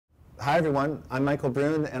Hi everyone, I'm Michael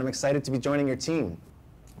Brune and I'm excited to be joining your team.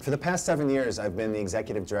 For the past 7 years, I've been the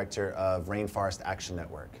executive director of Rainforest Action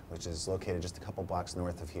Network, which is located just a couple blocks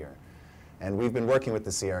north of here. And we've been working with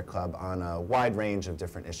the Sierra Club on a wide range of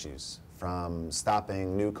different issues, from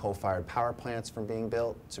stopping new coal-fired power plants from being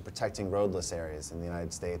built to protecting roadless areas in the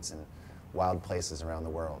United States and wild places around the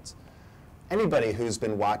world. Anybody who's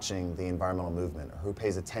been watching the environmental movement or who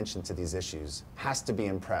pays attention to these issues has to be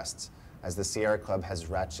impressed, as the Sierra Club has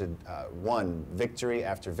won victory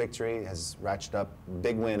after victory, has ratcheted up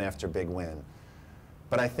big win after big win.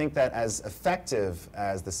 But I think that as effective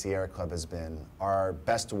as the Sierra Club has been, our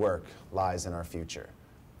best work lies in our future.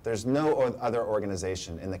 There's no other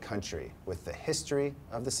organization in the country with the history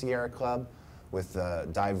of the Sierra Club, with the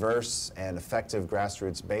diverse and effective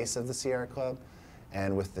grassroots base of the Sierra Club,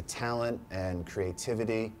 and with the talent and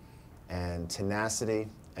creativity and tenacity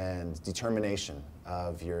and determination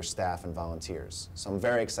of your staff and volunteers. So I'm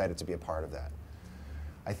very excited to be a part of that.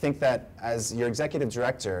 I think that as your executive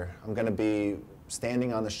director, I'm going to be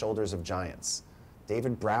standing on the shoulders of giants.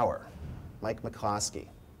 David Brower, Mike McCloskey,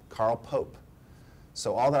 Carl Pope.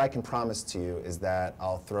 So all that I can promise to you is that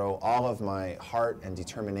I'll throw all of my heart and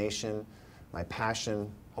determination, my passion,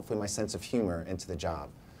 hopefully my sense of humor into the job.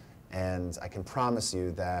 And I can promise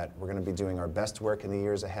you that we're going to be doing our best work in the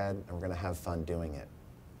years ahead, and we're going to have fun doing it.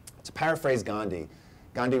 To paraphrase Gandhi,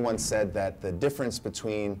 Gandhi once said that the difference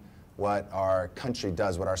between what our country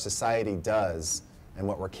does, what our society does, and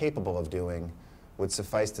what we're capable of doing would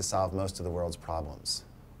suffice to solve most of the world's problems.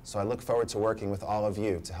 So I look forward to working with all of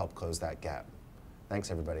you to help close that gap.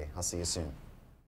 Thanks, everybody. I'll see you soon.